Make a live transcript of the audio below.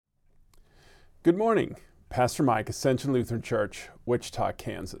Good morning. Pastor Mike, Ascension Lutheran Church, Wichita,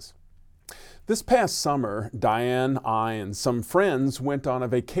 Kansas. This past summer, Diane, I, and some friends went on a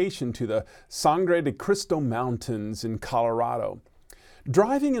vacation to the Sangre de Cristo Mountains in Colorado.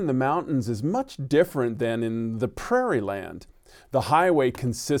 Driving in the mountains is much different than in the prairie land. The highway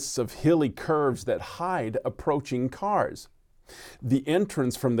consists of hilly curves that hide approaching cars. The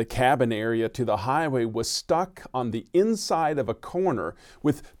entrance from the cabin area to the highway was stuck on the inside of a corner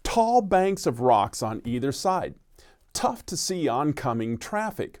with tall banks of rocks on either side. Tough to see oncoming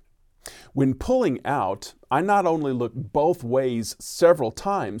traffic. When pulling out, I not only looked both ways several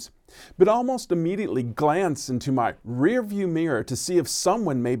times, but almost immediately glanced into my rearview mirror to see if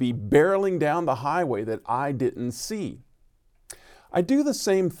someone may be barreling down the highway that I didn't see. I do the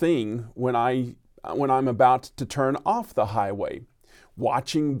same thing when I'm about to turn off the highway,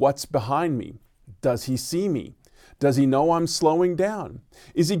 watching what's behind me. Does he see me? Does he know I'm slowing down?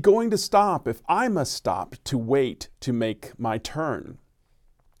 Is he going to stop if I must stop to wait to make my turn?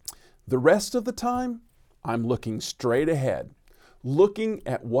 The rest of the time, I'm looking straight ahead, looking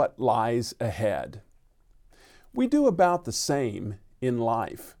at what lies ahead. We do about the same in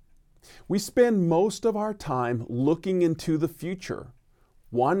life. We spend most of our time looking into the future,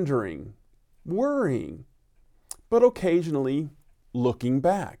 wondering, worrying, but occasionally looking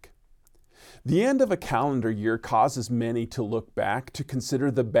back. The end of a calendar year causes many to look back, to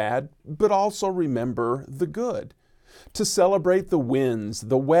consider the bad, but also remember the good, to celebrate the wins,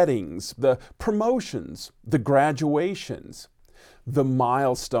 the weddings, the promotions, the graduations, the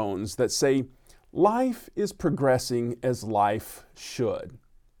milestones that say life is progressing as life should,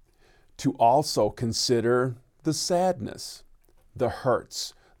 to also consider the sadness, the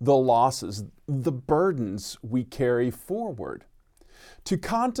hurts, the losses, the burdens we carry forward, to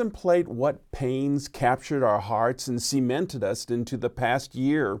contemplate what pains captured our hearts and cemented us into the past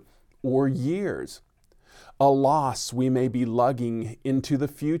year or years, a loss we may be lugging into the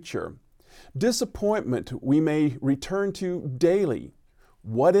future, disappointment we may return to daily,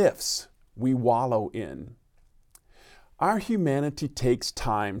 what ifs we wallow in. Our humanity takes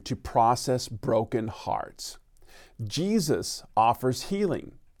time to process broken hearts. Jesus offers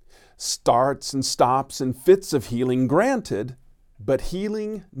healing. Starts and stops and fits of healing granted, but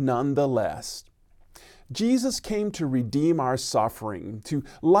healing nonetheless. Jesus came to redeem our suffering, to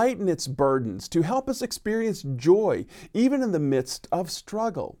lighten its burdens, to help us experience joy even in the midst of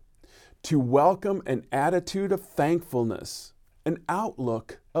struggle, to welcome an attitude of thankfulness, an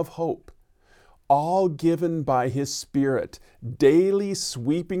outlook of hope, all given by His Spirit, daily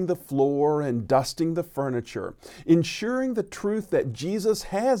sweeping the floor and dusting the furniture, ensuring the truth that Jesus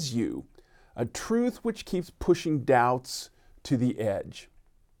has you, a truth which keeps pushing doubts to the edge.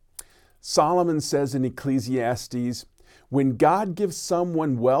 Solomon says in Ecclesiastes, when God gives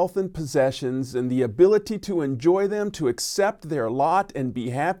someone wealth and possessions and the ability to enjoy them, to accept their lot and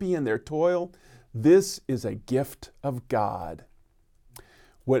be happy in their toil, this is a gift of God.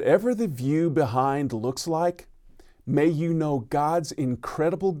 Whatever the view behind looks like, may you know God's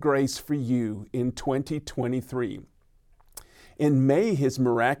incredible grace for you in 2023. And may His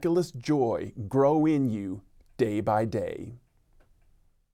miraculous joy grow in you day by day.